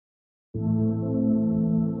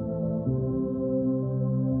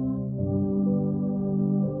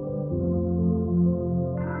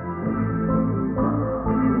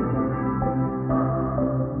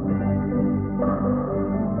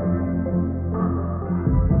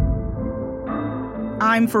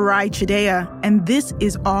I'm Farai Chideya, and this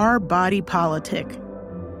is Our Body Politic.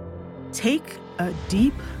 Take a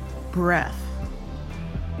deep breath.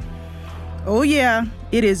 Oh yeah,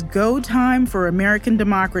 it is go time for American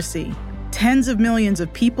democracy. Tens of millions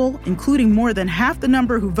of people, including more than half the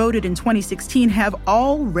number who voted in 2016, have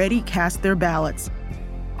already cast their ballots.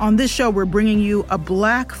 On this show, we're bringing you a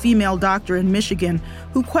Black female doctor in Michigan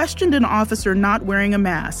who questioned an officer not wearing a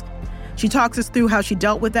mask. She talks us through how she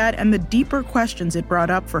dealt with that and the deeper questions it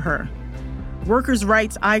brought up for her. Workers'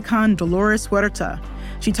 rights icon Dolores Huerta.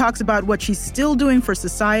 She talks about what she's still doing for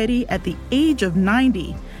society at the age of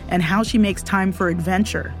 90 and how she makes time for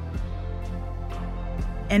adventure.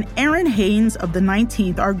 And Erin Haynes of the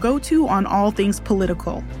 19th, our go-to on all things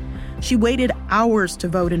political. She waited hours to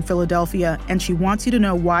vote in Philadelphia, and she wants you to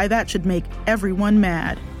know why that should make everyone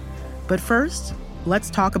mad. But first,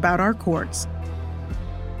 let's talk about our courts.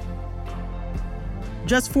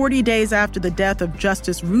 Just 40 days after the death of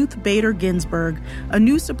Justice Ruth Bader Ginsburg, a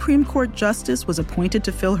new Supreme Court justice was appointed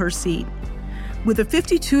to fill her seat. With a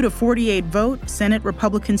 52-48 vote, Senate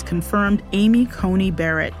Republicans confirmed Amy Coney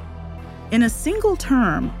Barrett. In a single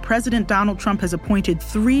term, President Donald Trump has appointed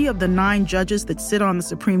 3 of the 9 judges that sit on the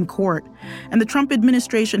Supreme Court, and the Trump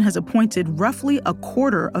administration has appointed roughly a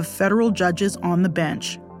quarter of federal judges on the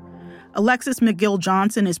bench. Alexis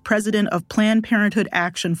McGill-Johnson is president of Planned Parenthood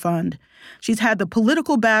Action Fund. She's had the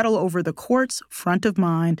political battle over the courts front of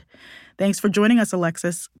mind. Thanks for joining us,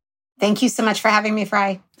 Alexis. Thank you so much for having me,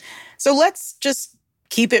 Fry. So let's just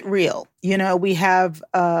keep it real. You know, we have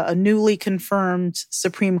a newly confirmed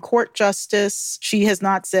Supreme Court justice. She has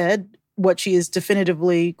not said what she is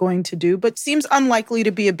definitively going to do, but seems unlikely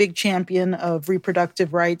to be a big champion of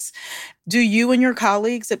reproductive rights. Do you and your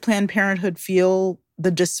colleagues at Planned Parenthood feel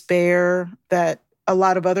the despair that a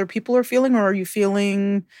lot of other people are feeling, or are you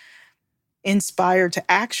feeling inspired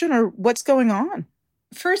to action, or what's going on?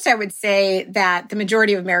 First, I would say that the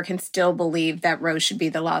majority of Americans still believe that Roe should be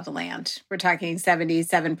the law of the land. We're talking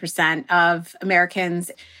 77% of Americans.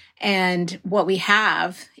 And what we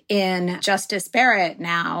have in Justice Barrett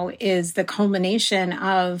now is the culmination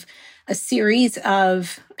of a series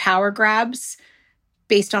of power grabs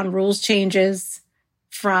based on rules changes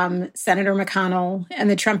from Senator McConnell and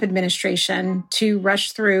the Trump administration to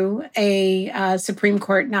rush through a Supreme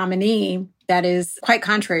Court nominee that is quite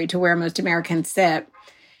contrary to where most Americans sit.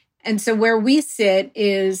 And so where we sit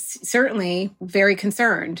is certainly very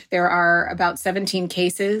concerned. There are about 17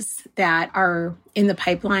 cases that are in the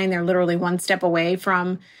pipeline. They're literally one step away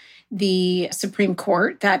from the Supreme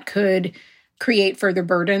Court that could create further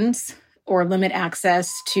burdens or limit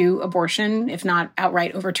access to abortion, if not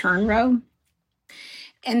outright overturn Roe.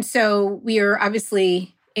 And so we are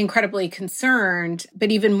obviously incredibly concerned,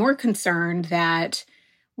 but even more concerned that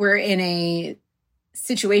we're in a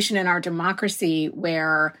situation in our democracy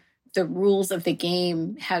where the rules of the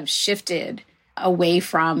game have shifted away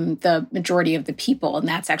from the majority of the people, and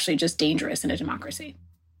that's actually just dangerous in a democracy.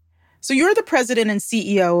 So you're the president and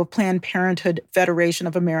CEO of Planned Parenthood Federation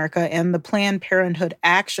of America and the Planned Parenthood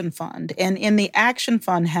Action Fund. And in the Action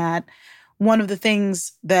Fund hat, one of the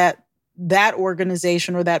things that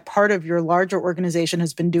organization or that part of your larger organization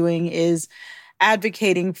has been doing is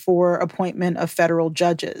advocating for appointment of federal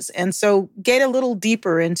judges. And so get a little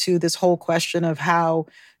deeper into this whole question of how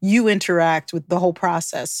you interact with the whole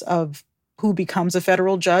process of who becomes a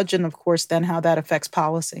federal judge and, of course, then how that affects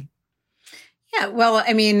policy. Yeah, well,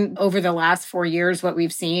 I mean, over the last 4 years, what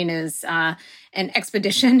we've seen is an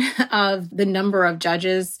expedition of the number of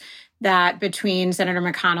judges that between Senator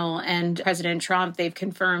McConnell and President Trump, they've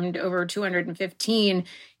confirmed over 215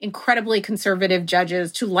 incredibly conservative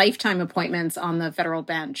judges to lifetime appointments on the federal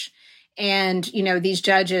bench. And, you know, these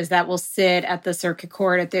judges that will sit at the circuit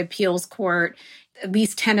court, at the appeals court, at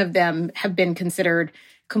least 10 of them have been considered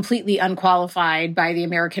completely unqualified by the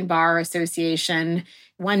American Bar Association.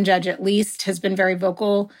 One judge at least has been very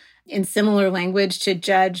vocal in similar language to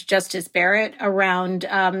Justice Barrett around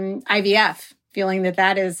IVF, feeling that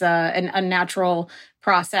that is an unnatural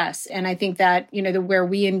process. And I think that, you know, where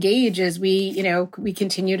we engage is we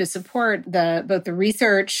continue to support both the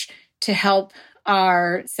research to help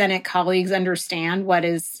our Senate colleagues understand what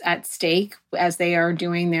is at stake as they are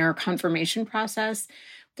doing their confirmation process.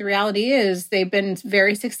 The reality is they've been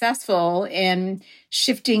very successful in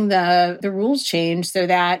shifting the rules change so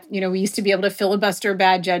that, you know, we used to be able to filibuster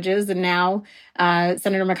bad judges, and now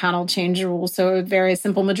Senator McConnell changed the rules so a very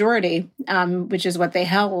simple majority, which is what they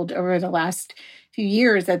held over the last few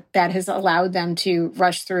years, that has allowed them to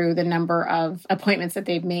rush through the number of appointments that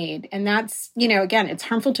they've made. And that's, you know, again, it's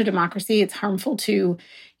harmful to democracy. It's harmful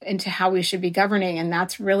into how we should be governing. And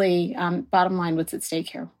that's really, bottom line, what's at stake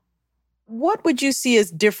here. What would you see as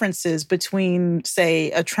differences between,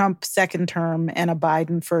 say, a Trump second term and a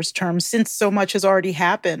Biden first term, since so much has already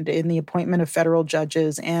happened in the appointment of federal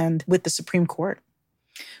judges and with the Supreme Court?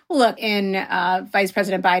 Well, look, in Vice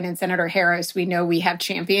President Biden and Senator Harris, we know we have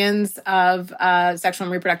champions of sexual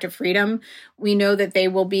and reproductive freedom. We know that they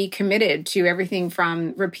will be committed to everything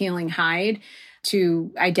from repealing Hyde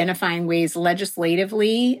to identifying ways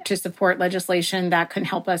legislatively to support legislation that can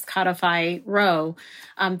help us codify Roe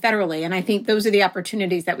federally. And I think those are the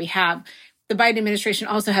opportunities that we have. The Biden administration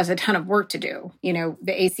also has a ton of work to do. You know,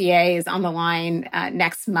 the ACA is on the line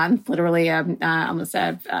next month, literally almost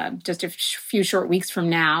just a few short weeks from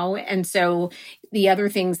now. And so the other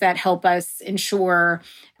things that help us ensure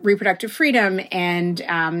reproductive freedom and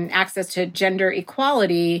access to gender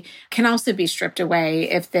equality can also be stripped away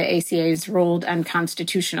if the ACA is ruled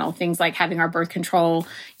unconstitutional. Things like having our birth control,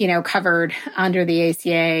 covered under the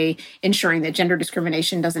ACA, ensuring that gender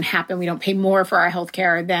discrimination doesn't happen. We don't pay more for our health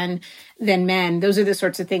care than men. Those are the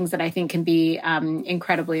sorts of things that I think can be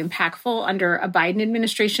incredibly impactful under a Biden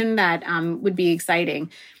administration that would be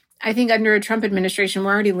exciting. I think under a Trump administration,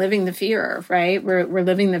 we're already living the fear, right? We're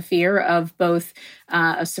living the fear of both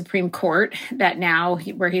a Supreme Court that now,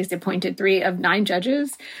 where he's appointed 3 of 9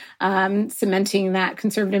 judges, cementing that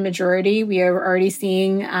conservative majority. We are already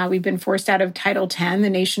seeing, we've been forced out of Title X,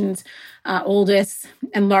 the nation's oldest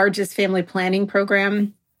and largest family planning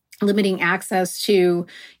program, limiting access to,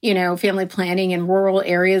 family planning in rural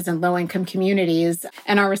areas and low-income communities.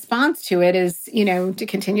 And our response to it is, to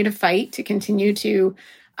continue to fight, to continue to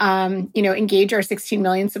engage our 16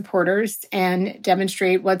 million supporters and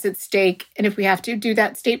demonstrate what's at stake. And if we have to, do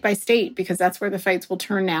that state by state, because that's where the fights will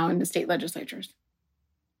turn now in the state legislatures.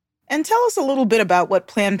 And tell us a little bit about what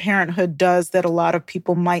Planned Parenthood does that a lot of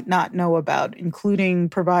people might not know about, including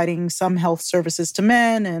providing some health services to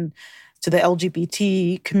men and to the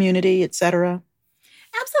LGBT community, et cetera.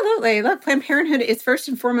 Absolutely. Look, Planned Parenthood is first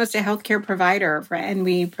and foremost a healthcare provider, and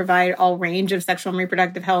we provide all range of sexual and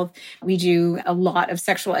reproductive health. We do a lot of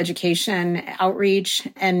sexual education outreach,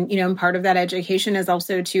 and part of that education is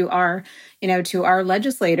also to our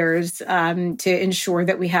legislators to ensure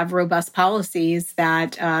that we have robust policies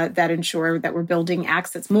that ensure that we're building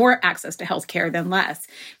more access to healthcare than less.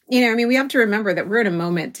 We have to remember that we're in a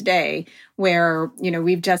moment today where,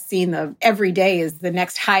 we've just seen every day is the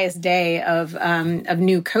next highest day of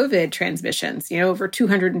new COVID transmissions. Over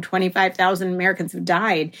 225,000 Americans have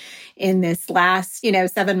died in this last,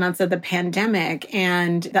 7 months of the pandemic.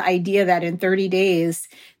 And the idea that in 30 days,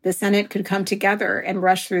 the Senate could come together and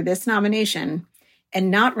rush through this nomination and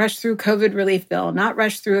not rush through COVID relief bill, not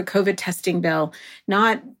rush through a COVID testing bill,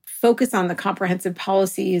 not focus on the comprehensive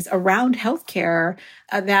policies around healthcare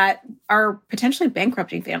that are potentially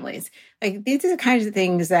bankrupting families. Like, these are the kinds of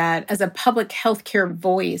things that, as a public healthcare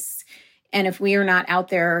voice, and if we are not out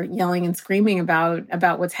there yelling and screaming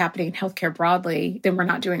about what's happening in healthcare broadly, then we're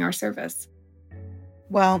not doing our service.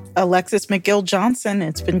 Well, Alexis McGill-Johnson,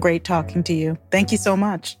 it's been great talking to you. Thank you so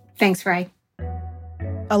much. Thanks, Ray.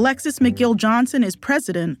 Alexis McGill-Johnson is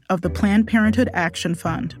president of the Planned Parenthood Action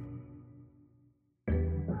Fund.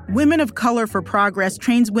 Women of Color for Progress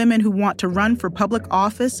trains women who want to run for public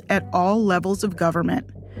office at all levels of government.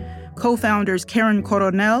 Co-founders Karen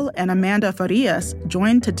Coronel and Amanda Farias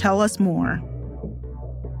joined to tell us more.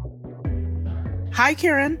 Hi,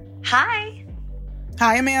 Karen. Hi.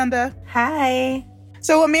 Hi, Amanda. Hi.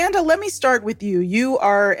 So, Amanda, let me start with you. You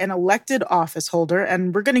are an elected office holder,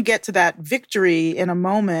 and we're going to get to that victory in a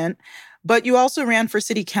moment. But you also ran for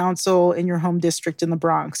city council in your home district in the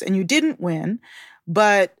Bronx, and you didn't win,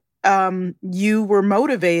 but you were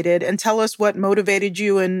motivated. And tell us what motivated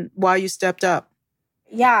you and why you stepped up.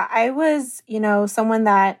 Yeah, I was, someone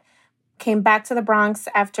that came back to the Bronx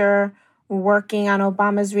after working on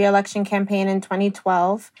Obama's reelection campaign in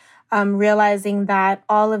 2012, realizing that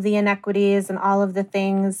all of the inequities and all of the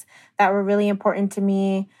things that were really important to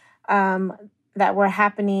me that were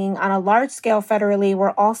happening on a large scale federally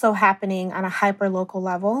were also happening on a hyper-local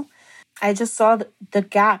level. I just saw the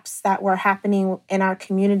gaps that were happening in our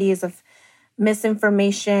communities of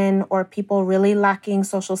misinformation or people really lacking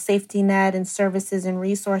social safety net and services and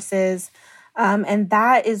resources. And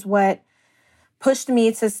that is what pushed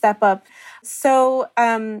me to step up. So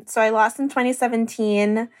I lost in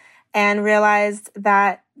 2017 and realized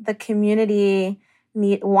that the community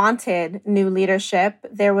wanted new leadership.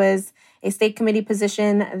 There was a state committee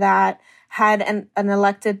position that had an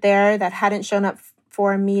elected there that hadn't shown up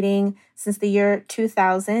for a meeting since the year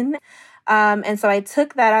 2000. And so I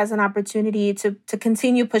took that as an opportunity to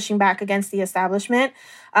continue pushing back against the establishment.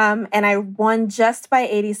 And I won just by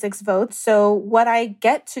 86 votes. So what I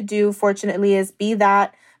get to do, fortunately, is be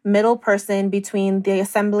that middle person between the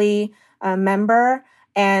assembly member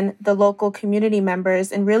and the local community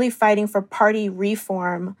members, and really fighting for party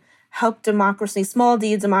reform, help democracy, small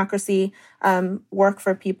d democracy, work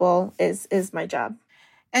for people is my job.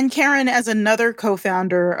 And Karen, as another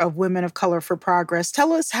co-founder of Women of Color for Progress,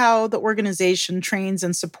 tell us how the organization trains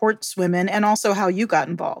and supports women, and also how you got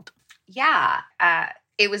involved. Yeah,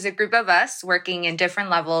 it was a group of us working in different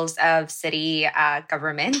levels of city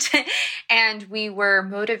government. And we were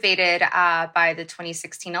motivated by the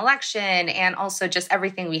 2016 election and also just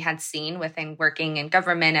everything we had seen within working in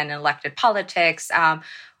government and elected politics.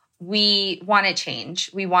 We wanted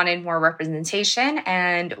change. We wanted more representation,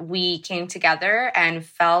 and we came together and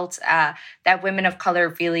felt that women of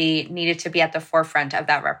color really needed to be at the forefront of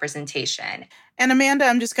that representation. And Amanda,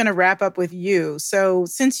 I'm just going to wrap up with you. So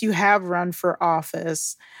since you have run for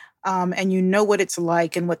office and you know what it's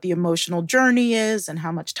like and what the emotional journey is and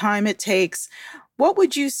how much time it takes, what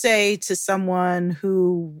would you say to someone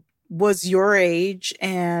who was your age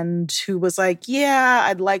and who was like, yeah,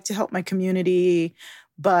 I'd like to help my community,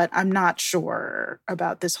 but I'm not sure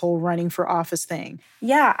about this whole running for office thing?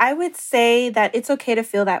 Yeah, I would say that it's okay to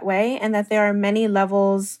feel that way and that there are many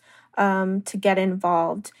levels to get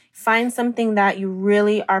involved. Find something that you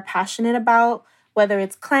really are passionate about, whether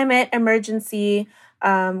it's climate emergency,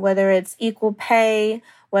 whether it's equal pay,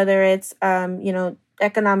 whether it's,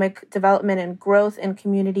 economic development and growth in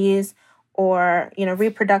communities, or,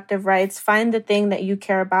 reproductive rights. Find the thing that you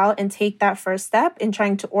care about and take that first step in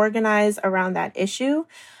trying to organize around that issue.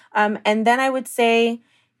 And then I would say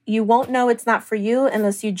you won't know it's not for you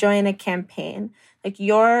unless you join a campaign. Like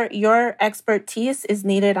your expertise is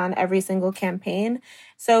needed on every single campaign.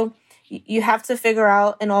 So you have to figure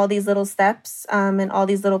out in all these little steps and all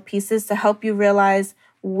these little pieces to help you realize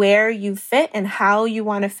where you fit and how you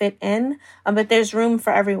want to fit in. But there's room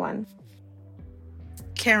for everyone.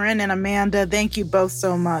 Karen and Amanda, thank you both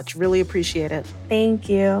so much. Really appreciate it. Thank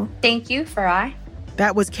you. Thank you, Farai.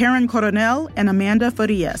 That was Karen Coronel and Amanda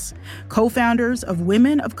Farias, co-founders of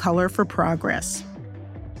Women of Color for Progress.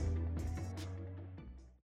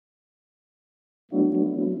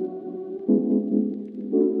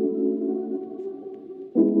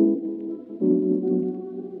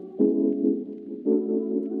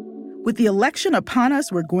 With the election upon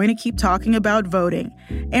us, we're going to keep talking about voting.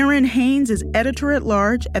 Erin Haynes is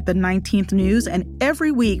editor-at-large at the 19th News, and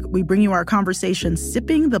every week we bring you our conversation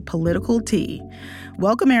sipping the political tea.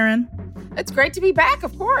 Welcome, Erin. It's great to be back,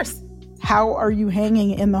 of course. How are you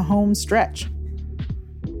hanging in the home stretch?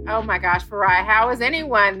 Oh my gosh, Farai, how is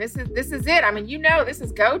anyone? This is it. I mean, this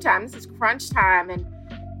is go time. This is crunch time. And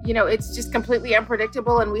it's just completely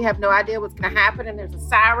unpredictable and we have no idea what's going to happen. And there's a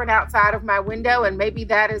siren outside of my window. And maybe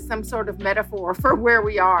that is some sort of metaphor for where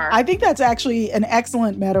we are. I think that's actually an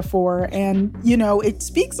excellent metaphor. And, it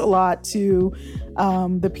speaks a lot to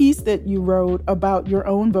the piece that you wrote about your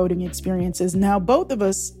own voting experiences. Now, both of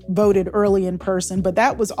us voted early in person, but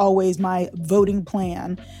that was always my voting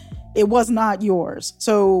plan. It was not yours.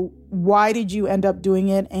 So why did you end up doing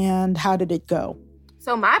it and how did it go?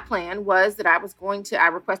 So my plan was that I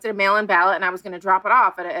requested a mail-in ballot and I was going to drop it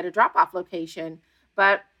off at a drop-off location.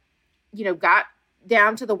 But, got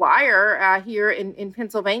down to the wire here in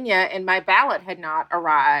Pennsylvania and my ballot had not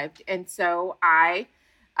arrived. And so I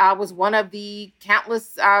was one of the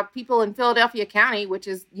countless people in Philadelphia County, which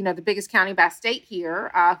is, the biggest county by state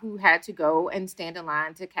here, who had to go and stand in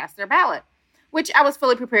line to cast their ballot, which I was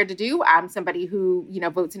fully prepared to do. I'm somebody who,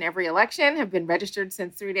 votes in every election, have been registered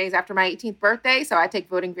since 3 days after my 18th birthday. So I take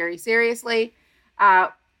voting very seriously.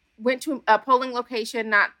 Went to a polling location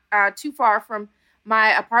not too far from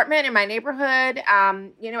my apartment in my neighborhood,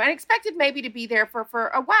 and expected maybe to be there for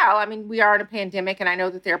a while. I mean, we are in a pandemic and I know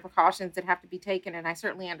that there are precautions that have to be taken and I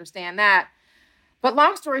certainly understand that. But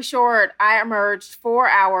long story short, I emerged 4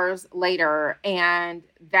 hours later and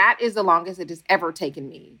that is the longest it has ever taken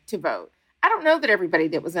me to vote. I don't know that everybody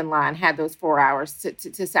that was in line had those 4 hours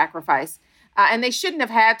to sacrifice, and they shouldn't have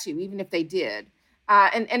had to, even if they did.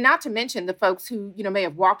 And not to mention the folks who, may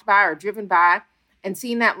have walked by or driven by and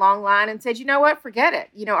seen that long line and said, you know what, forget it,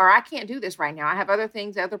 or I can't do this right now. I have other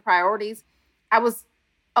things, other priorities. I was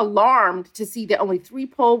alarmed to see that only 3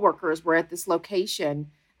 poll workers were at this location,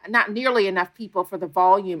 not nearly enough people for the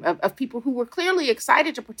volume of people who were clearly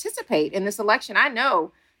excited to participate in this election. I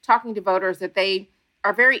know, talking to voters, that they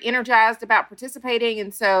are very energized about participating.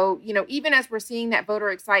 And so, even as we're seeing that voter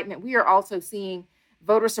excitement, we are also seeing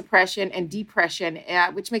voter suppression and depression,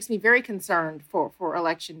 which makes me very concerned for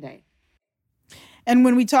Election Day. And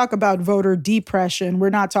when we talk about voter depression, we're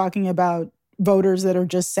not talking about voters that are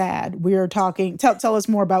just sad. We are talking, tell us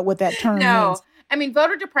more about what that term means. I mean,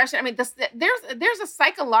 voter depression, I mean, there's a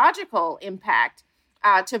psychological impact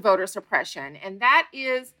to voter suppression. And that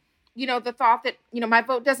is, the thought that, my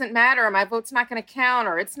vote doesn't matter, or my vote's not going to count,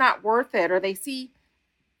 or it's not worth it. Or they see,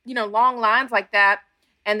 long lines like that,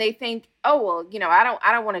 and they think, oh, well, I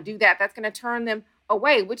don't want to do that. That's going to turn them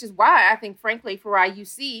away, which is why I think, frankly, for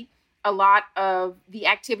IUC, a lot of the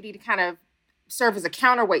activity to kind of serve as a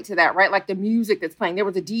counterweight to that, right? Like the music that's playing. There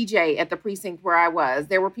was a DJ at the precinct where I was.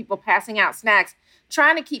 There were people passing out snacks,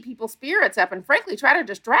 trying to keep people's spirits up and, frankly, try to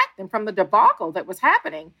distract them from the debacle that was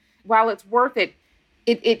happening. While it's worth it,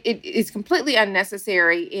 it is completely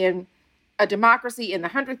unnecessary in a democracy in the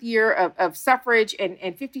 100th year of suffrage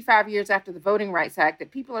and 55 years after the Voting Rights Act,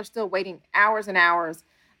 that people are still waiting hours and hours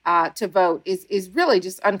to vote is really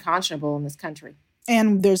just unconscionable in this country.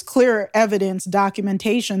 And there's clear evidence,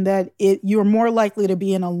 documentation that you're more likely to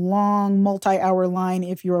be in a long, multi-hour line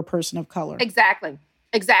if you're a person of color. Exactly.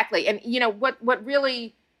 And, what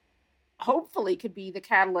really hopefully could be the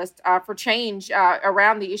catalyst for change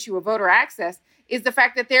around the issue of voter access is the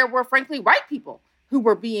fact that there were, frankly, white people who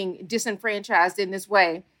were being disenfranchised in this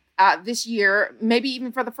way this year, maybe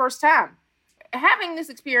even for the first time. Having this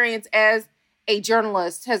experience as a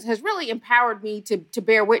journalist has really empowered me to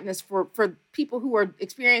bear witness for people who are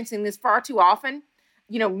experiencing this far too often.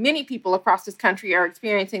 Many people across this country are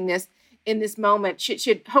experiencing this in this moment.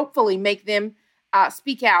 Should hopefully make them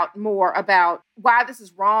speak out more about why this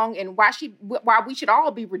is wrong and why we should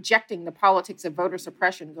all be rejecting the politics of voter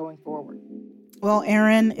suppression going forward. Well,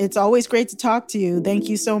 Erin, it's always great to talk to you. Thank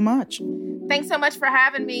you so much. Thanks so much for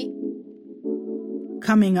having me.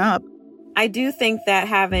 Coming up, I do think that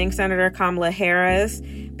having Senator Kamala Harris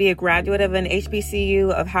be a graduate of an HBCU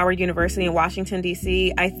of Howard University in Washington,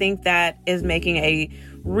 D.C., I think that is making a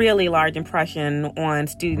really large impression on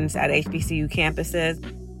students at HBCU campuses.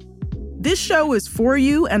 This show is for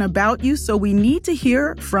you and about you, so we need to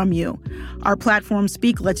hear from you. Our platform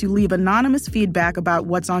Speak lets you leave anonymous feedback about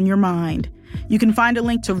what's on your mind. You can find a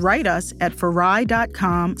link to write us at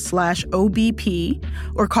farai.com/OBP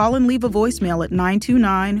or call and leave a voicemail at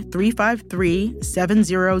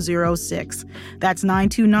 929-353-7006. That's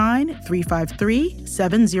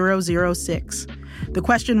 929-353-7006. The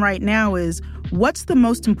question right now is, what's the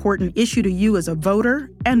most important issue to you as a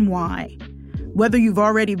voter and why? Whether you've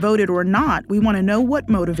already voted or not, we want to know what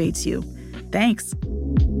motivates you. Thanks.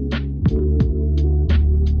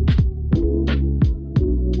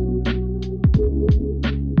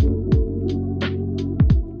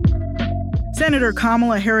 Senator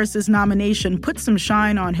Kamala Harris's nomination put some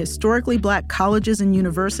shine on historically Black colleges and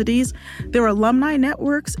universities, their alumni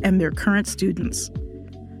networks, and their current students.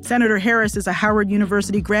 Senator Harris is a Howard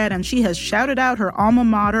University grad, and she has shouted out her alma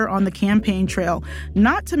mater on the campaign trail,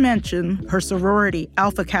 not to mention her sorority,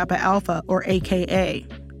 Alpha Kappa Alpha, or AKA.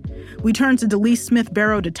 We turn to Delise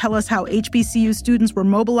Smith-Barrow to tell us how HBCU students were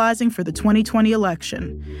mobilizing for the 2020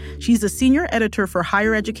 election. She's a senior editor for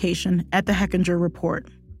higher education at the Hechinger Report.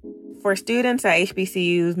 For students at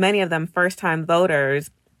HBCUs, many of them first-time voters,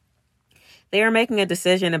 they are making a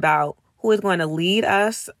decision about who is going to lead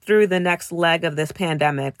us through the next leg of this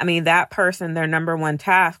pandemic. I mean, that person, their number one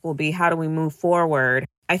task will be, how do we move forward?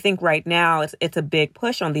 I think right now it's a big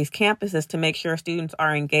push on these campuses to make sure students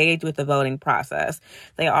are engaged with the voting process.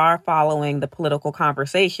 They are following the political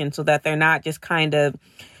conversation so that they're not just kind of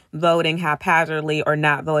voting haphazardly or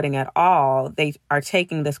not voting at all. They are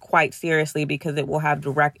taking this quite seriously because it will have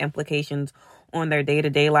direct implications on their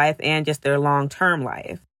day-to-day life and just their long-term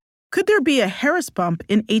life. Could there be a Harris bump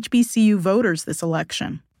in HBCU voters this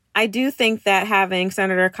election? I do think that having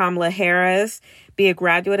Senator Kamala Harris be a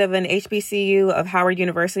graduate of an HBCU of Howard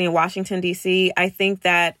University in Washington, D.C., I think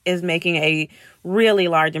that is making a really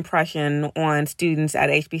large impression on students at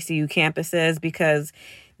HBCU campuses because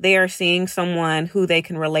they are seeing someone who they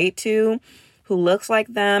can relate to, who looks like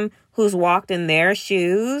them, who's walked in their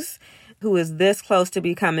shoes, who is this close to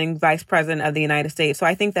becoming vice president of the United States. So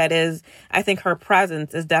I think her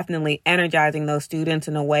presence is definitely energizing those students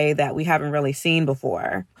in a way that we haven't really seen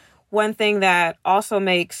before. One thing that also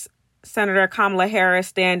makes Senator Kamala Harris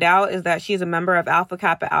stand out is that she's a member of Alpha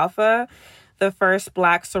Kappa Alpha, the first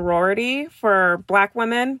Black sorority for Black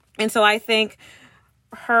women. And so I think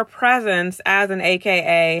her presence as an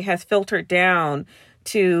AKA has filtered down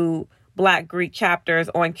to Black Greek chapters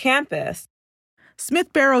on campus.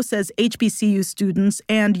 Smith-Barrow says HBCU students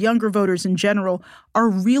and younger voters in general are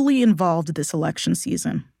really involved this election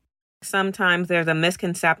season. Sometimes there's a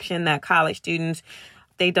misconception that college students,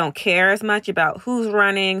 they don't care as much about who's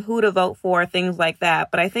running, who to vote for, things like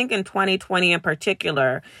that. But I think in 2020 in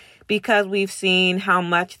particular, because we've seen how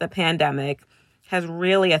much the pandemic has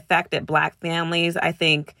really affected Black families, I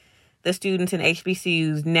think the students in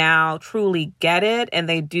HBCUs now truly get it, and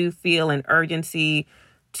they do feel an urgency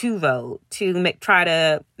to vote, to try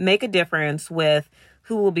to make a difference with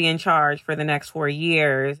who will be in charge for the next 4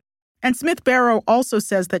 years. And Smith Barrow also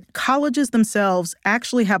says that colleges themselves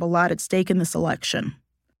actually have a lot at stake in this election.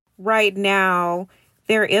 Right now,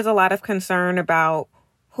 there is a lot of concern about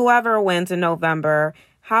whoever wins in November,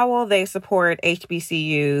 how will they support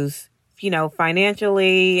HBCUs,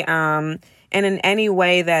 financially, and in any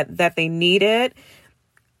way that they need it.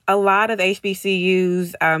 A lot of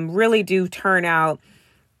HBCUs really do turn out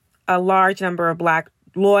a large number of Black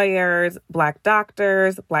lawyers, Black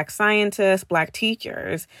doctors, Black scientists, Black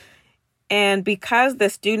teachers. And because the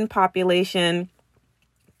student population,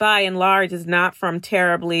 by and large, is not from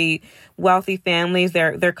terribly wealthy families,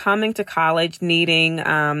 they're coming to college needing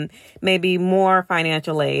maybe more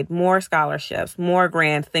financial aid, more scholarships, more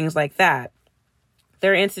grants, things like that.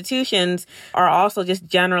 Their institutions are also just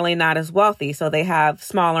generally not as wealthy, so they have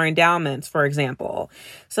smaller endowments, for example.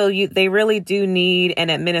 So they really do need an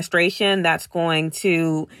administration that's going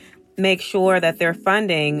to make sure that their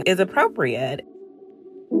funding is appropriate.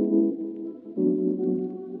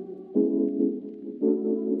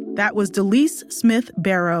 That was Delise Smith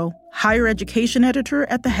Barrow, higher education editor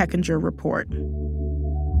at the Hechinger Report.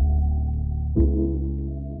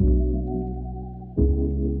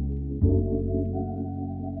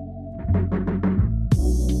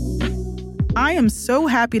 I am so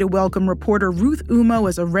happy to welcome reporter Ruth Umo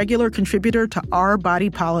as a regular contributor to Our Body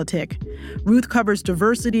Politic. Ruth covers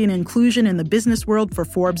diversity and inclusion in the business world for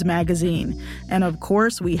Forbes magazine. And of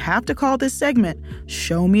course, we have to call this segment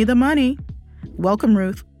Show Me the Money. Welcome,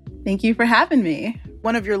 Ruth. Thank you for having me.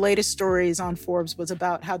 One of your latest stories on Forbes was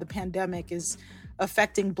about how the pandemic is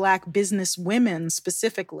affecting Black business women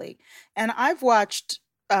specifically. And I've watched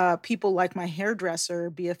people like my hairdresser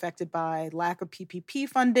be affected by lack of PPP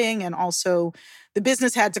funding, and also the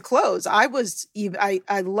business had to close. I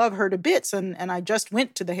love her to bits, and I just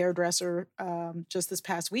went to the hairdresser just this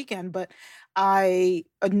past weekend, but I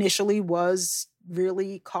initially was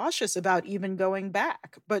really cautious about even going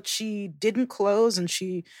back. But she didn't close, and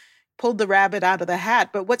she pulled the rabbit out of the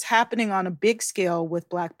hat. But what's happening on a big scale with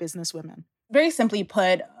Black business women? Very simply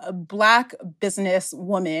put, Black business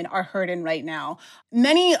women are hurting right now.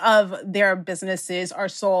 Many of their businesses are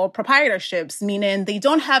sole proprietorships, meaning they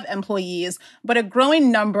don't have employees, but a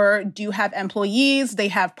growing number do have employees. They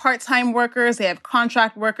have part-time workers, they have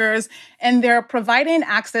contract workers, and they're providing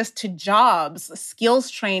access to jobs,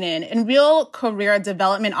 skills training, and real career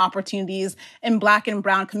development opportunities in Black and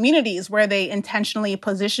Brown communities where they intentionally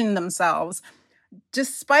position themselves.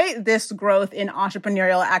 Despite this growth in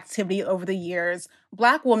entrepreneurial activity over the years,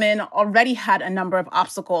 Black women already had a number of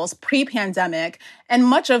obstacles pre-pandemic, and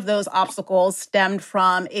much of those obstacles stemmed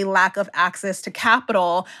from a lack of access to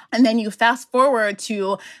capital. And then you fast forward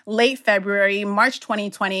to late February, March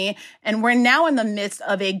 2020, and we're now in the midst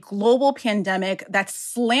of a global pandemic that's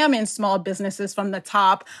slamming small businesses from the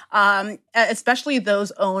top, especially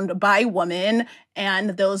those owned by women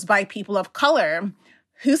and those by people of color.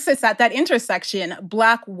 Who sits at that intersection?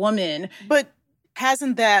 Black woman. But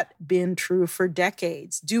hasn't that been true for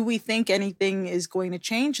decades? Do we think anything is going to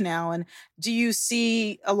change now? And do you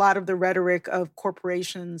see a lot of the rhetoric of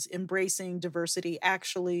corporations embracing diversity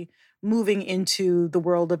actually moving into the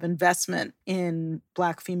world of investment in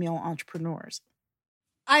Black female entrepreneurs?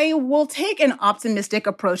 I will take an optimistic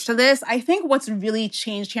approach to this. I think what's really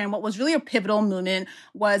changed here and what was really a pivotal moment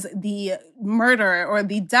was the murder or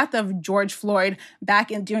the death of George Floyd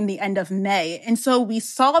during the end of May. And so we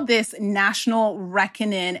saw this national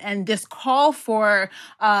reckoning and this call for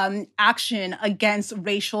action against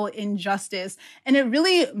racial injustice. And it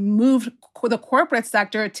really moved the corporate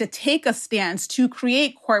sector to take a stance to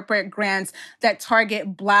create corporate grants that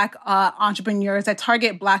target Black entrepreneurs, that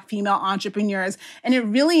target Black female entrepreneurs. And it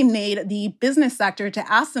really made the business sector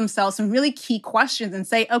to ask themselves some really key questions and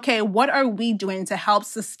say, okay, what are we doing to help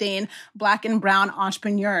sustain Black and Brown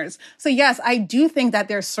entrepreneurs? So yes, I do think that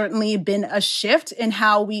there's certainly been a shift in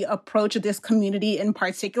how we approach this community in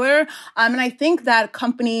particular. And I think that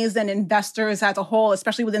companies and investors as a whole,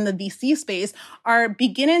 especially within the VC space, are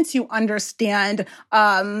beginning to understand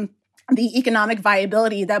the economic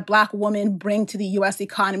viability that Black women bring to the U.S.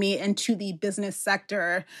 economy and to the business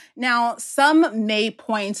sector. Now, some may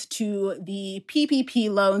point to the PPP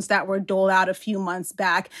loans that were doled out a few months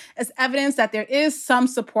back as evidence that there is some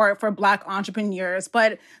support for Black entrepreneurs.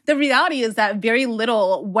 But the reality is that very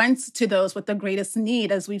little went to those with the greatest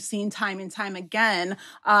need, as we've seen time and time again.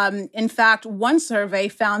 In fact, one survey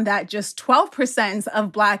found that just 12%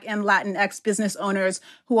 of Black and Latinx business owners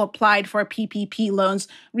who applied for PPP loans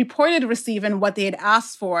reported did receive and what they had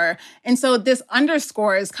asked for. And so this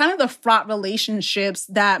underscores kind of the fraught relationships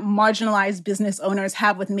that marginalized business owners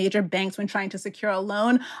have with major banks when trying to secure a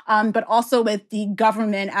loan, but also with the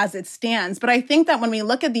government as it stands. But I think that when we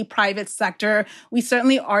look at the private sector, we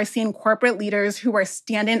certainly are seeing corporate leaders who are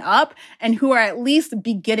standing up and who are at least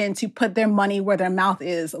beginning to put their money where their mouth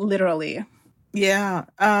is, literally. Yeah.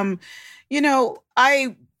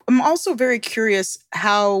 I'm also very curious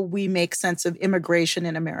how we make sense of immigration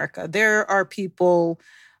in America. There are people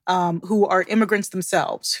who are immigrants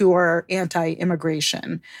themselves, who are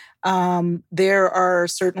anti-immigration. There are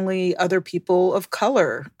certainly other people of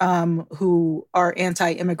color who are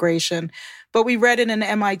anti-immigration. But we read in an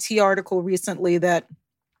MIT article recently that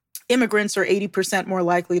immigrants are 80% more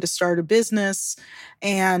likely to start a business,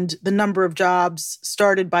 and the number of jobs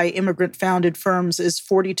started by immigrant-founded firms is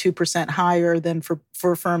 42% higher than for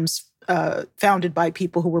firms founded by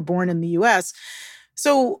people who were born in the U.S.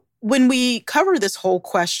 So when we cover this whole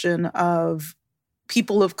question of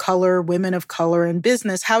people of color, women of color, and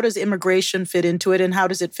business, how does immigration fit into it, and how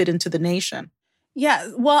does it fit into the nation?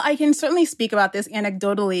 Yeah, well, I can certainly speak about this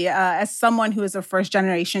anecdotally as someone who is a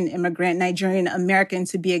first-generation immigrant, Nigerian American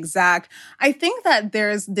to be exact. I think that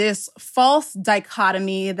there's this false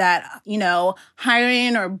dichotomy that,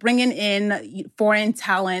 hiring or bringing in foreign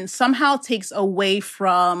talent somehow takes away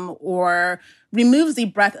from or removes the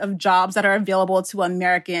breadth of jobs that are available to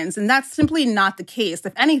Americans. And that's simply not the case.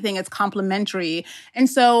 If anything, it's complementary. And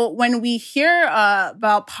so when we hear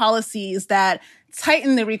about policies that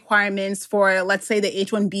tighten the requirements for, let's say, the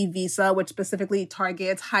H-1B visa, which specifically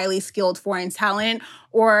targets highly skilled foreign talent,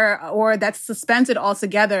 or that's suspended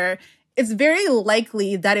altogether, it's very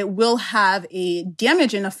likely that it will have a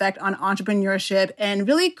damaging effect on entrepreneurship and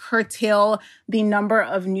really curtail the number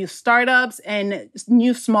of new startups and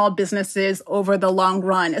new small businesses over the long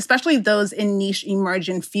run, especially those in niche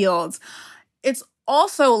emerging fields. It's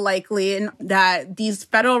also likely that these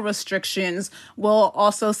federal restrictions will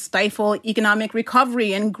also stifle economic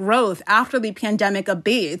recovery and growth after the pandemic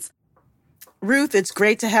abates. Ruth, it's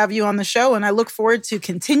great to have you on the show, and I look forward to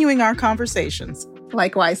continuing our conversations.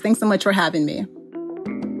 Likewise. Thanks so much for having me.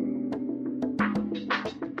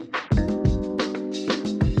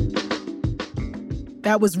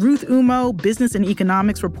 That was Ruth Umoh, business and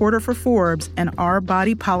economics reporter for Forbes and Our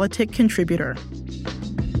Body Politic contributor.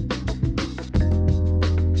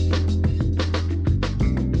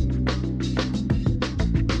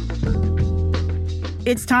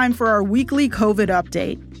 It's time for our weekly COVID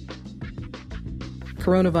update.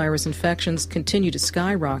 Coronavirus infections continue to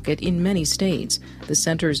skyrocket in many states. The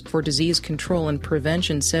Centers for Disease Control and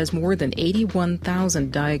Prevention says more than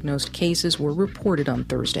 81,000 diagnosed cases were reported on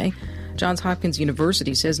Thursday. Johns Hopkins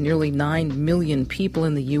University says nearly 9 million people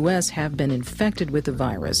in the U.S. have been infected with the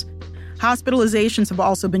virus. Hospitalizations have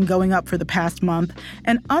also been going up for the past month,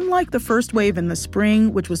 and unlike the first wave in the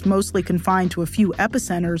spring, which was mostly confined to a few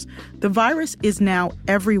epicenters, the virus is now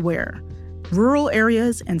everywhere. Rural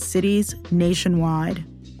areas and cities nationwide.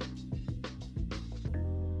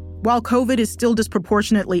 While COVID is still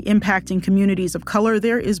disproportionately impacting communities of color,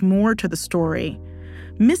 there is more to the story.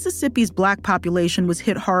 Mississippi's Black population was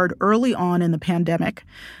hit hard early on in the pandemic.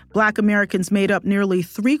 Black Americans made up nearly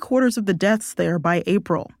 3/4 of the deaths there by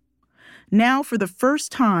April. Now, for the first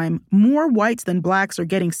time, more whites than blacks are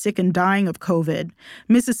getting sick and dying of COVID.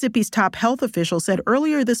 Mississippi's top health official said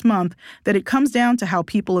earlier this month that it comes down to how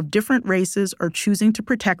people of different races are choosing to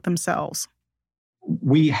protect themselves.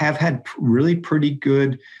 We have had really pretty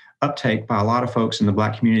good uptake by a lot of folks in the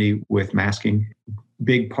Black community with masking.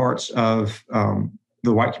 Big parts of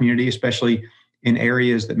the white community, especially in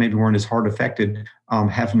areas that maybe weren't as hard affected,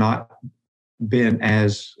 have not been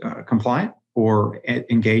as compliant or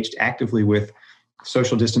engaged actively with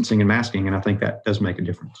social distancing and masking, and I think that does make a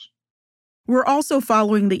difference. We're also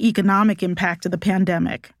following the economic impact of the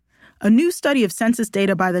pandemic. A new study of census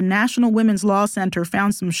data by the National Women's Law Center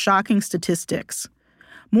found some shocking statistics.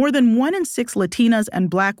 More than 1 in 6 Latinas and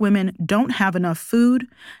Black women don't have enough food,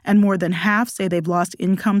 and more than half say they've lost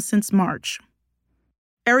income since March.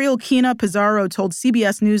 Arielkina Pizarro told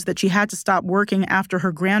CBS News that she had to stop working after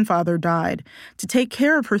her grandfather died to take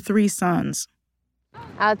care of her 3 sons.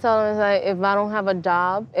 I tell them, like, if I don't have a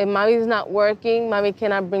job, if mommy's not working, mommy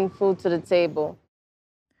cannot bring food to the table.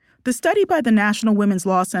 The study by the National Women's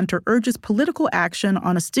Law Center urges political action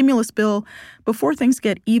on a stimulus bill before things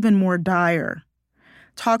get even more dire.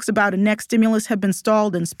 Talks about a next stimulus have been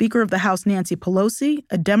stalled, and Speaker of the House Nancy Pelosi,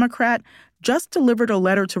 a Democrat, just delivered a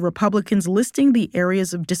letter to Republicans listing the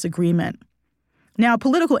areas of disagreement. Now,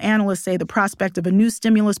 political analysts say the prospect of a new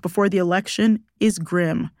stimulus before the election is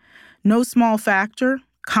grim. No small factor,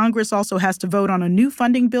 Congress also has to vote on a new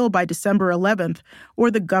funding bill by December 11th,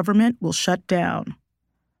 or the government will shut down.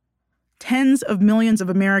 Tens of millions of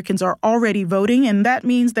Americans are already voting, and that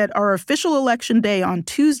means that our official election day on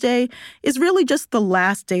Tuesday is really just the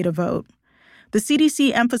last day to vote. The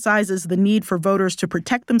CDC emphasizes the need for voters to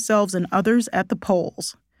protect themselves and others at the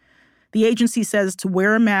polls. The agency says to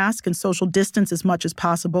wear a mask and social distance as much as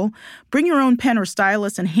possible. Bring your own pen or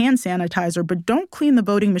stylus and hand sanitizer, but don't clean the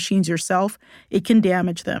voting machines yourself. It can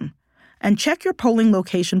damage them. And check your polling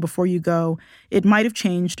location before you go. It might have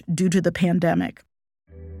changed due to the pandemic.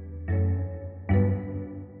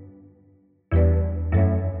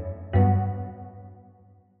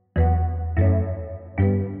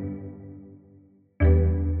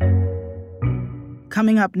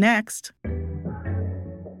 Coming up next,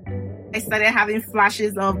 I started having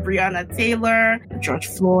flashes of Breonna Taylor, George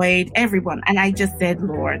Floyd, everyone. And I just said,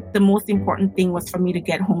 Lord, the most important thing was for me to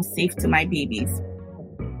get home safe to my babies.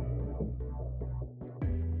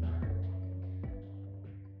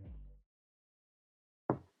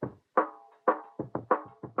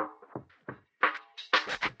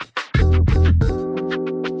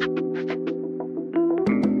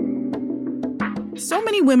 So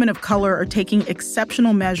many women of color are taking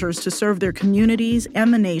exceptional measures to serve their communities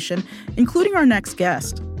and the nation, including our next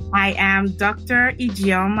guest. I am Dr.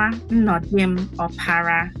 Ijeoma Nnodim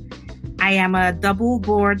Opara. I am a double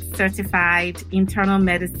board certified internal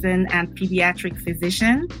medicine and pediatric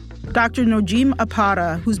physician. Dr. Nnodim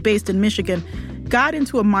Opara, who's based in Michigan, got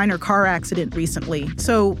into a minor car accident recently,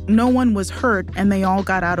 so no one was hurt and they all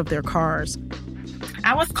got out of their cars.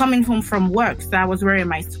 I was coming home from work, so I was wearing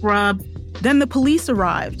my scrubs. Then the police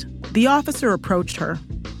arrived. The officer approached her.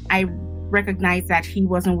 I recognized that he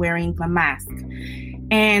wasn't wearing the mask.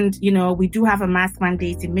 And, we do have a mask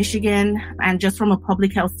mandate in Michigan. And just from a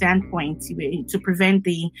public health standpoint, to prevent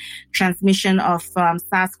the transmission of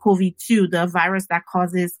SARS-CoV-2, the virus that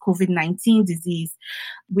causes COVID-19 disease,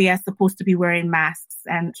 we are supposed to be wearing masks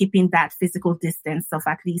and keeping that physical distance of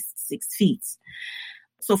at least 6 feet.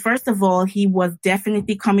 So first of all, he was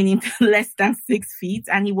definitely coming in less than 6 feet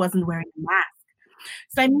and he wasn't wearing a mask.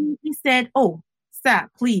 So I immediately said, "Oh, sir,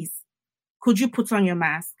 please, could you put on your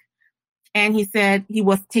mask?" And he said he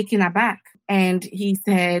was taken aback and he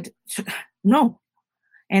said, "No."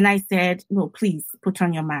 And I said, "No, please put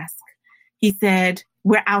on your mask." He said,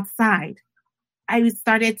 "We're outside." I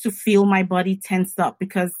started to feel my body tense up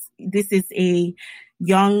because this is a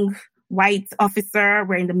young white officer.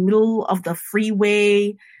 We're in the middle of the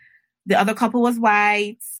freeway. The other couple was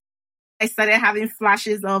white. I started having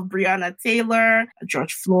flashes of Breonna Taylor,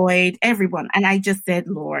 George Floyd, everyone. And I just said,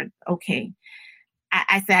 Lord, okay.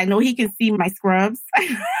 I said, I know he can see my scrubs.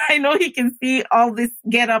 I know he can see all this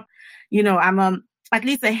get up. I'm at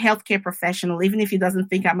least a healthcare professional, even if he doesn't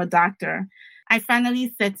think I'm a doctor. I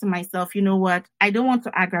finally said to myself, you know what? I don't want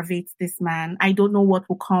to aggravate this man. I don't know what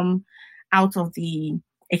will come out of the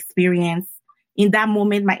experience. In that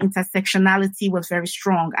moment, my intersectionality was very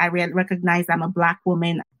strong. I recognized I'm a Black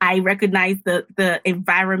woman. I recognize the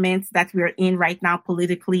environment that we're in right now,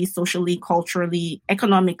 politically, socially, culturally,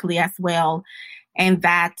 economically as well, and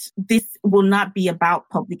that this will not be about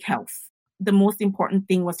public health. The most important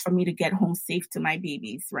thing was for me to get home safe to my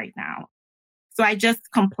babies right now. So I just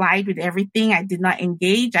complied with everything. I did not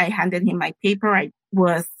engage. I handed him my paper. I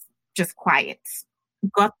was just quiet.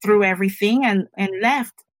 Got through everything and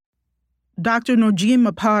left. Dr. Nnodim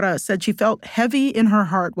Opara said she felt heavy in her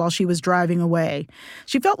heart while she was driving away.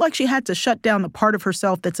 She felt like she had to shut down the part of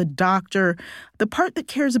herself that's a doctor, the part that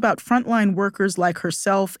cares about frontline workers like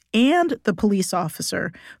herself and the police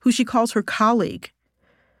officer, who she calls her colleague.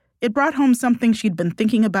 It brought home something she'd been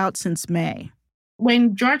thinking about since May.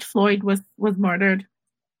 When George Floyd was murdered,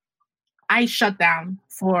 I shut down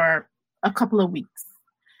for a couple of weeks.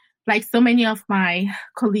 Like so many of my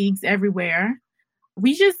colleagues everywhere,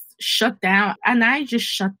 we just shut down. And I just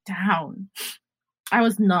shut down. I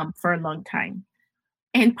was numb for a long time.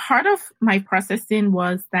 And part of my processing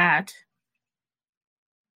was that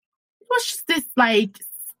it was just this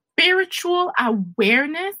spiritual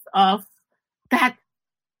awareness of that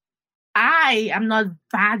I am not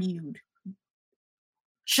valued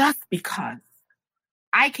just because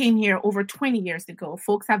I came here over 20 years ago.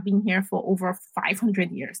 Folks have been here for over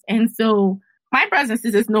 500 years. And so my brothers and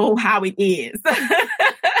sisters know how it is.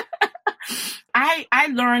 I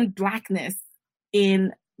learned Blackness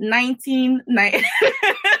in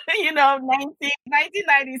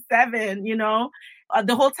 1997,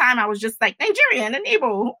 The whole time I was just like Nigerian and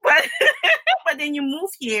Igbo. But then you move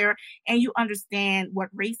here and you understand what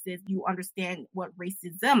race is. You understand what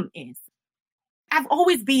racism is. I've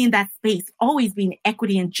always been in that space, always been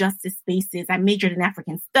equity and justice spaces. I majored in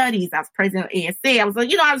African studies. I was president of ASA. I was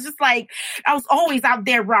like, I was just like, I was always out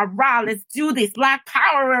there, rah, let's do this. Black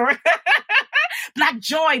power, Black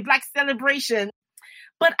joy, Black celebration.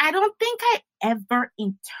 But I don't think I ever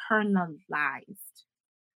internalized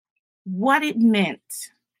what it meant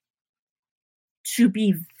to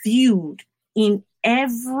be viewed in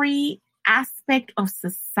every aspect of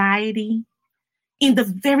society, in the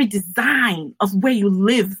very design of where you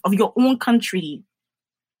live, of your own country,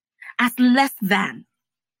 as less than.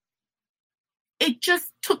 It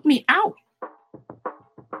just took me out.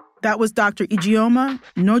 That was Dr. Ijeoma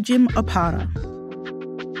Nojim-Okpara.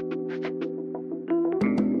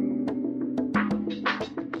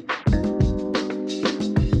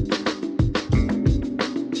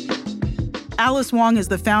 Alice Wong is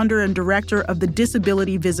the founder and director of the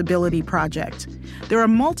Disability Visibility Project. They're a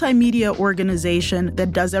multimedia organization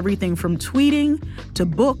that does everything from tweeting to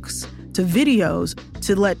books to videos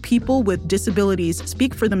to let people with disabilities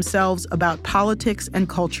speak for themselves about politics and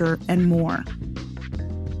culture and more.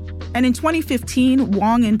 And in 2015,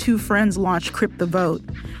 Wong and two friends launched Crip the Vote.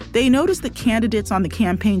 They noticed that candidates on the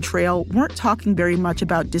campaign trail weren't talking very much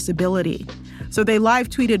about disability. So they live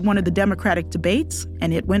tweeted one of the Democratic debates,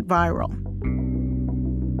 and it went viral.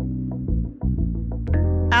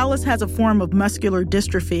 Alice has a form of muscular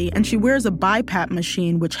dystrophy, and she wears a BiPAP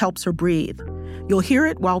machine which helps her breathe. You'll hear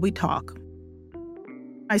it while we talk.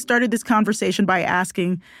 I started this conversation by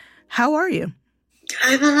asking, how are you?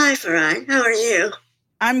 I'm alive, Faran. How are you?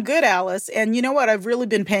 I'm good, Alice. And you know what? I've really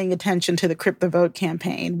been paying attention to the Crip the Vote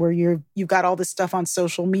campaign, where you've got all this stuff on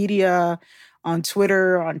social media, on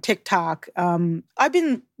Twitter, on TikTok. I've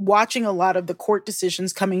been watching a lot of the court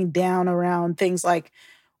decisions coming down around things like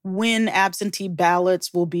when absentee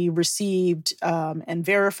ballots will be received and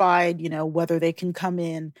verified, whether they can come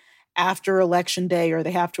in after Election Day or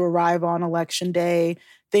they have to arrive on Election Day,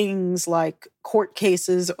 things like court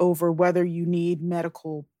cases over whether you need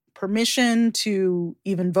medical permission to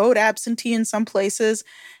even vote absentee in some places.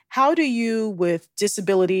 How do you, with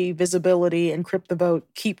Disability Visibility and Crip the Vote,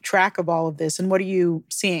 keep track of all of this, and what are you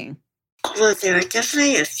seeing? Well, there are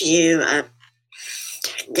definitely a few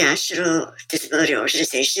national disability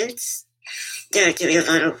organizations that are doing a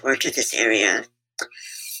lot of work in this area.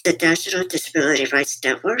 The National Disability Rights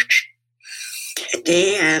Network,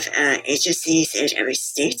 they have agencies in every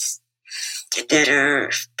state that are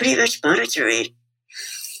pretty much monitoring,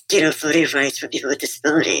 voting rights for people with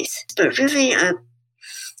disabilities. But really,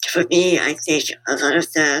 for me, I think a lot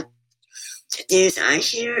of the news I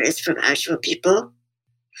hear is from actual people.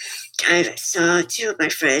 I saw two of my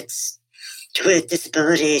friends with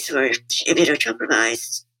disabilities who are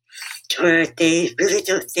immunocompromised, where they really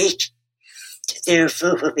don't think their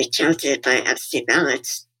vote will be counted by absentee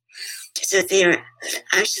ballots. So they are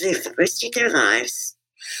actually risking their lives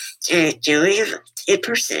and going in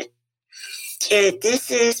person. And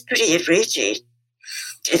this is pretty enraging,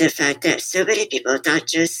 in the fact that so many people, not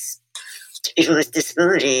just people with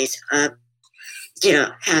disabilities,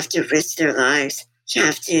 have to risk their lives,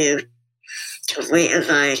 have to wait in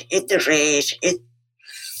line in the rain,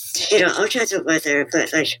 in all kinds of weather,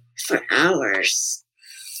 but like for hours.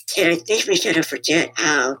 And I think we kind of forget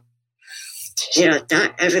how,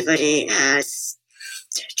 not everybody has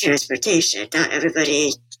transportation. Not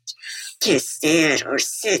everybody can stand or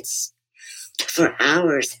sit for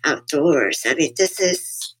hours outdoors. I mean, this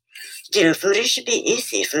is, voting should be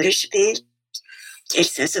easy. Voting should be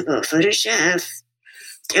accessible. Voting should have,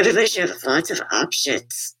 everybody should have lots of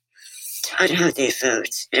options on how they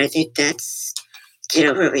vote. And I think that's,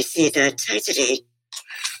 where we see the tightening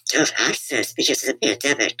of access because of the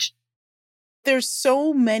pandemic. There's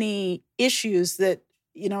so many issues that,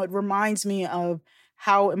 it reminds me of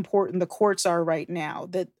how important the courts are right now,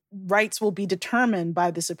 that rights will be determined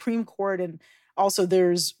by the Supreme Court. And also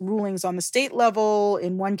there's rulings on the state level.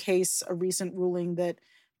 In one case, a recent ruling that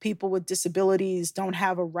people with disabilities don't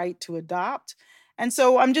have a right to adopt. And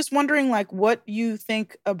so I'm just wondering, what you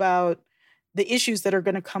think about the issues that are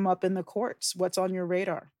going to come up in the courts. What's on your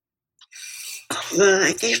radar? Well,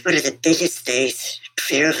 I think one of the biggest things,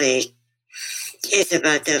 clearly, is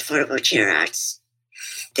about the Affordable Care Act.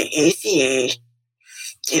 The ACA,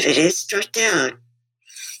 if it is struck down,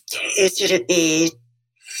 it's going to be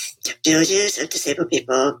billions of disabled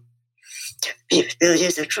people,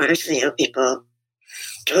 billions of chronically ill people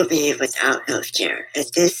will be without health care. And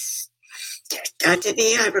this, not to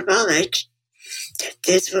be hyperbolic,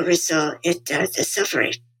 this will result in death and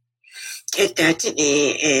suffering. And that, to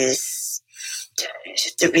me, is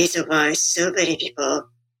the reason why so many people,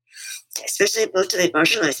 especially multiply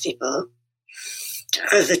marginalized people,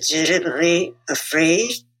 are legitimately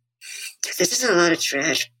afraid. This is a lot of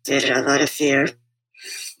dread and a lot of fear.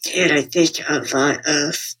 And I think a lot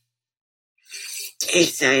of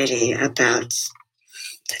anxiety about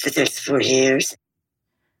the next 4 years.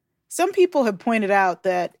 Some people have pointed out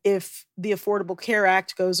that if the Affordable Care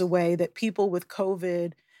Act goes away, that people with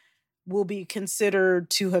COVID will be considered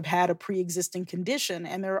to have had a pre-existing condition.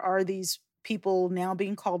 And there are these people now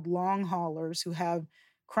being called long haulers who have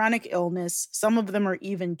chronic illness. Some of them are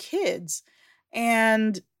even kids.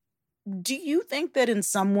 And do you think that in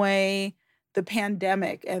some way the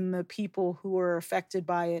pandemic and the people who are affected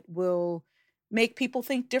by it will make people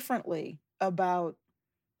think differently about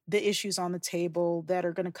the issues on the table that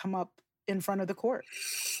are going to come up in front of the court?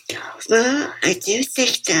 Well, I do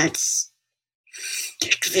think that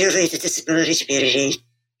clearly the disability community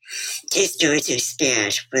is going to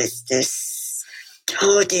expand with this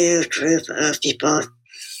whole new group of people.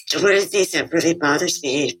 One of the things that really bothers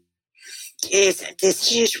me is this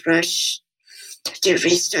huge rush to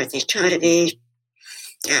restart the economy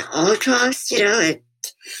at all costs, and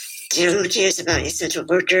who cares about essential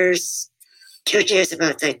workers? Who cares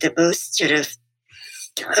about the most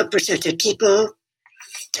unprotected people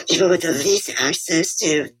with the least access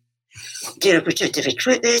to protective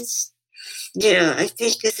equipment? I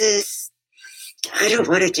think I don't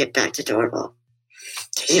want to get back to normal.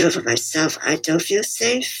 Even for myself, I don't feel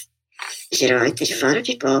safe. I think a lot of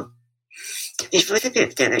people before the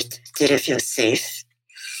pandemic didn't feel safe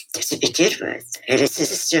to begin with. And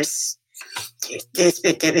this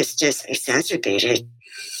pandemic's just exacerbated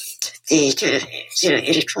the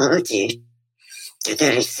inequality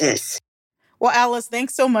that exists. Well, Alice,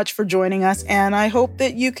 thanks so much for joining us, and I hope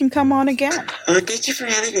that you can come on again. Oh, thank you for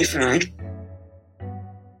having me, Fran.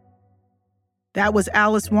 That was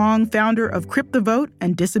Alice Wong, founder of Crip the Vote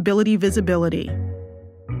and Disability Visibility.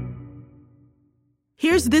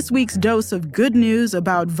 Here's this week's dose of good news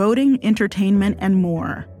about voting, entertainment, and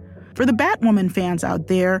more. For the Batwoman fans out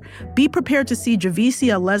there, be prepared to see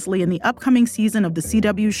Javicia Leslie in the upcoming season of the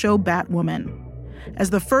CW show Batwoman. As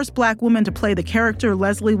the first Black woman to play the character,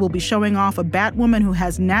 Leslie will be showing off a Batwoman who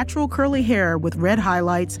has natural curly hair with red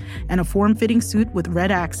highlights and a form-fitting suit with red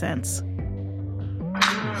accents.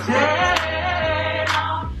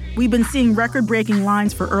 We've been seeing record-breaking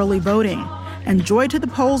lines for early voting, and Joy to the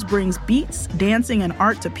Polls brings beats, dancing, and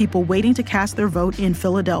art to people waiting to cast their vote in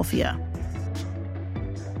Philadelphia.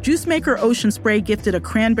 Juice maker Ocean Spray gifted a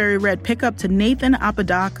cranberry red pickup to Nathan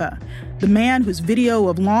Apodaca, the man whose video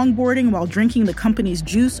of longboarding while drinking the company's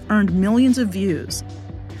juice earned millions of views.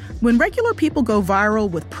 When regular people go viral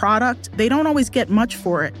with product, they don't always get much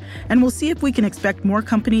for it, and we'll see if we can expect more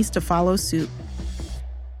companies to follow suit.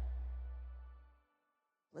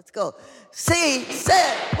 Let's go. See,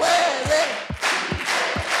 say, where.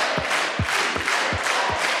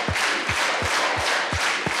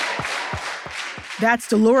 That's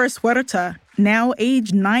Dolores Huerta, now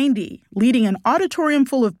age 90, leading an auditorium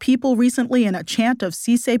full of people recently in a chant of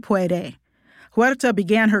Si se puede. Huerta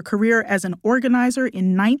began her career as an organizer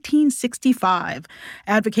in 1965,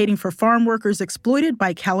 advocating for farm workers exploited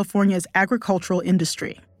by California's agricultural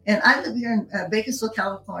industry. And I live here in Bakersfield,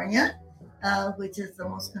 California, which is the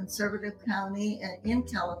most conservative county in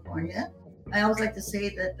California. I always like to say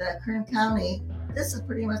that Kern County, this is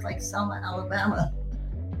pretty much like Selma, Alabama.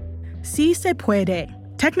 Si se puede.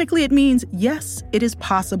 Technically, it means yes, it is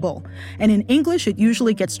possible. And in English, it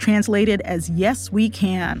usually gets translated as yes, we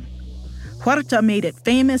can. Huerta made it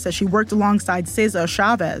famous as she worked alongside Cesar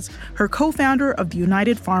Chavez, her co-founder of the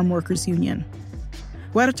United Farm Workers Union.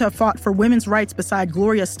 Huerta fought for women's rights beside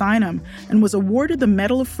Gloria Steinem and was awarded the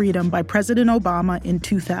Medal of Freedom by President Obama in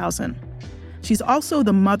 2000. She's also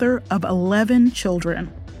the mother of 11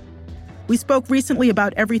 children. We spoke recently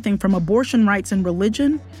about everything from abortion rights and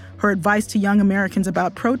religion, her advice to young Americans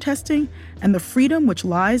about protesting, and the freedom which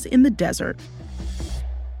lies in the desert.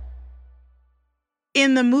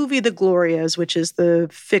 In the movie The Glorias, which is the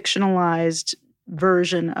fictionalized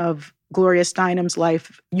version of Gloria Steinem's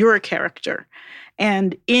life, you're a character.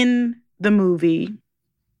 And in the movie,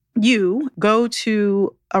 you go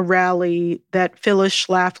to a rally that Phyllis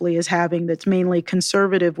Schlafly is having that's mainly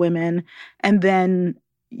conservative women, and then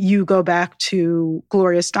you go back to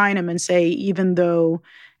Gloria Steinem and say, even though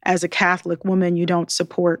as a Catholic woman you don't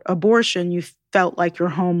support abortion, you felt like your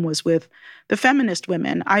home was with the feminist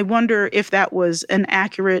women. I wonder if that was an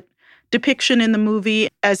accurate depiction in the movie.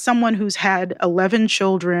 As someone who's had 11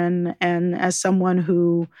 children and as someone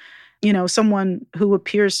who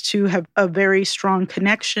appears to have a very strong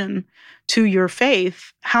connection to your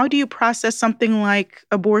faith, how do you process something like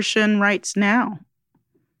abortion rights now?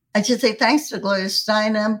 I should say thanks to Gloria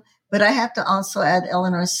Steinem But I have to also add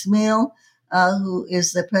Eleanor Smeal, who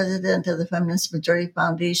is the president of the Feminist Majority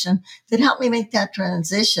Foundation, that helped me make that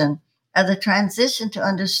transition. The transition to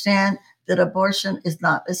understand that abortion is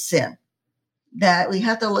not a sin, that we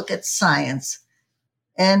have to look at science.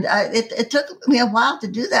 And it took me a while to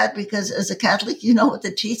do that because as a Catholic, you know what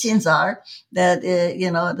the teachings are, that,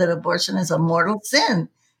 that abortion is a mortal sin.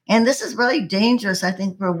 And this is really dangerous, I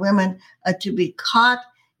think, for women to be caught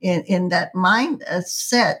in that mind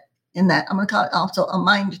set, in that, I'm going to call it also a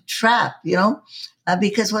mind trap,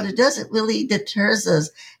 because what it does, it really deters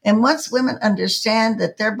us. And once women understand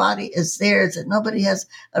that their body is theirs, that nobody has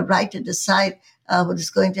a right to decide what is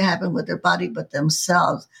going to happen with their body but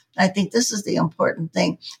themselves, I think this is the important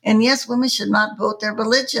thing. And yes, women should not vote their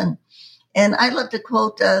religion. And I love to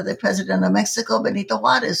quote the president of Mexico, Benito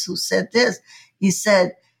Juarez, who said this. He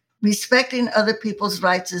said, respecting other people's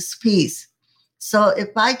rights is peace. So if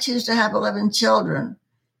I choose to have 11 children,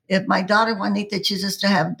 if my daughter Juanita chooses to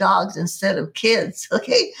have dogs instead of kids,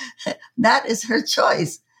 okay, that is her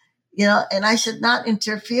choice, and I should not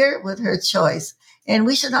interfere with her choice. And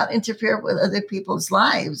we should not interfere with other people's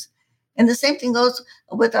lives. And the same thing goes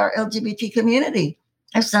with our LGBT community.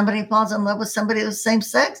 If somebody falls in love with somebody of the same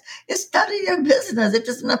sex, it's none of your business. It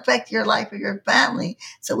doesn't affect your life or your family.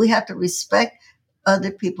 So we have to respect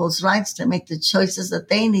other people's rights to make the choices that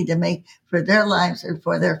they need to make for their lives and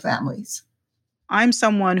for their families. I'm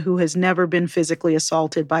someone who has never been physically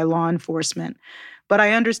assaulted by law enforcement, but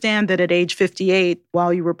I understand that at age 58,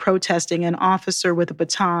 while you were protesting, an officer with a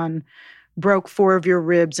baton broke 4 of your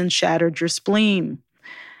ribs and shattered your spleen.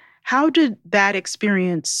 How did that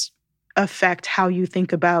experience affect how you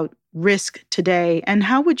think about risk today? And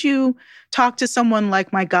how would you talk to someone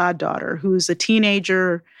like my goddaughter, who's a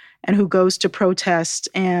teenager and who goes to protest?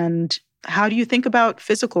 And how do you think about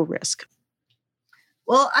physical risk?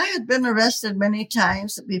 Well, I had been arrested many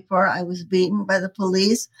times before I was beaten by the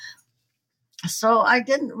police. So I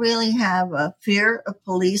didn't really have a fear of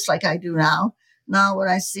police like I do now. Now, when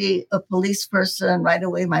I see a police person, right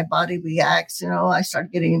away my body reacts. I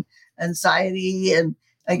start getting anxiety. And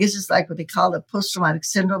I guess it's like what they call the post-traumatic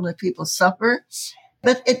syndrome that people suffer.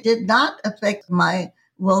 But it did not affect my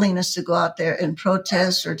willingness to go out there and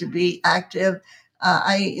protest or to be active.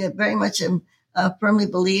 I very much firmly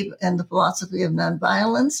believe in the philosophy of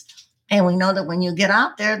nonviolence. And we know that when you get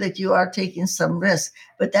out there that you are taking some risk,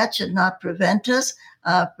 but that should not prevent us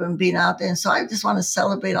from being out there. And so I just want to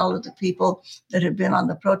celebrate all of the people that have been on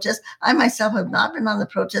the protest. I myself have not been on the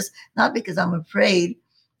protest, not because I'm afraid,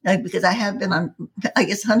 because I have been on, I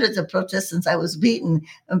guess, hundreds of protests since I was beaten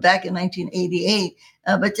back in 1988,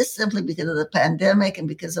 but just simply because of the pandemic and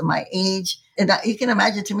because of my age. And you can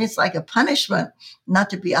imagine, to me, it's like a punishment not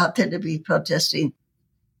to be out there to be protesting.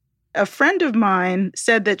 A friend of mine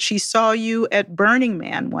said that she saw you at Burning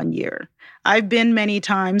Man one year. I've been many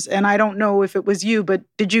times, and I don't know if it was you, but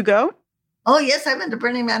did you go? Oh, yes, I've been to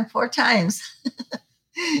Burning Man 4 times.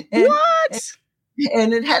 What?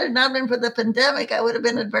 And had it not been for the pandemic, I would have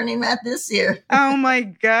been at Burning Man this year. Oh, my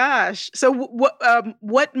gosh. So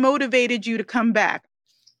what motivated you to come back?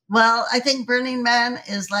 Well, I think Burning Man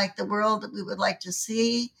is like the world that we would like to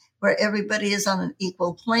see, where everybody is on an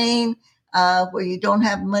equal plane, where you don't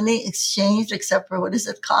have money exchanged except for,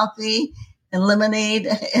 coffee and lemonade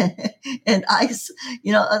and ice.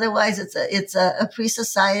 Otherwise it's a free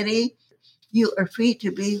society. You are free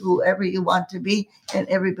to be whoever you want to be, and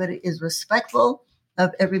everybody is respectful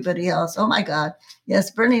of everybody else. Oh my God.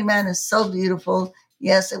 Yes, Burning Man is so beautiful.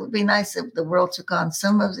 Yes, it would be nice if the world took on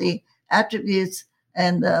some of the attributes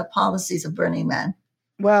and the policies of Burning Man.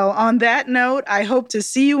 Well, on that note, I hope to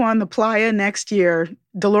see you on the playa next year.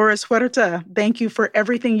 Dolores Huerta, thank you for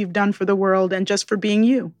everything you've done for the world and just for being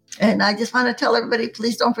you. And I just want to tell everybody,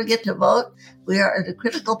 please don't forget to vote. We are at a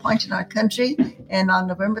critical point in our country. And on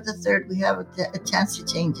November the 3rd, we have a chance to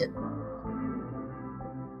change it.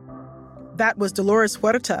 That was Dolores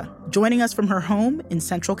Huerta, joining us from her home in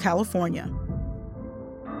Central California.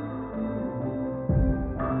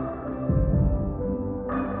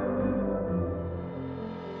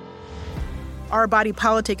 Our Body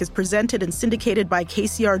Politic is presented and syndicated by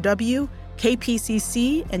KCRW,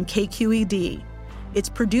 KPCC, and KQED. It's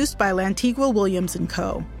produced by Lantigua Williams &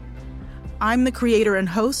 Co. I'm the creator and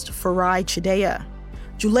host, Farai Chideya.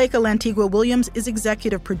 Juleka Lantigua Williams is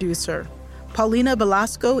executive producer. Paulina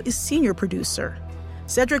Velasco is senior producer.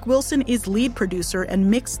 Cedric Wilson is lead producer and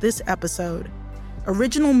mixed this episode.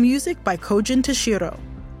 Original music by Kojin Tashiro.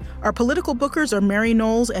 Our political bookers are Mary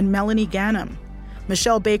Knowles and Melanie Ganem.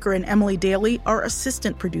 Michelle Baker and Emily Daly are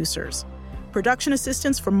assistant producers. Production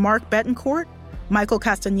assistants from Mark Betancourt, Michael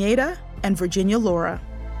Castaneda, and Virginia Laura.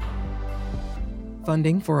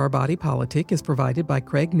 Funding for Our Body Politic is provided by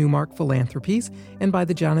Craig Newmark Philanthropies and by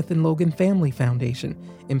the Jonathan Logan Family Foundation,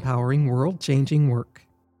 empowering world-changing work.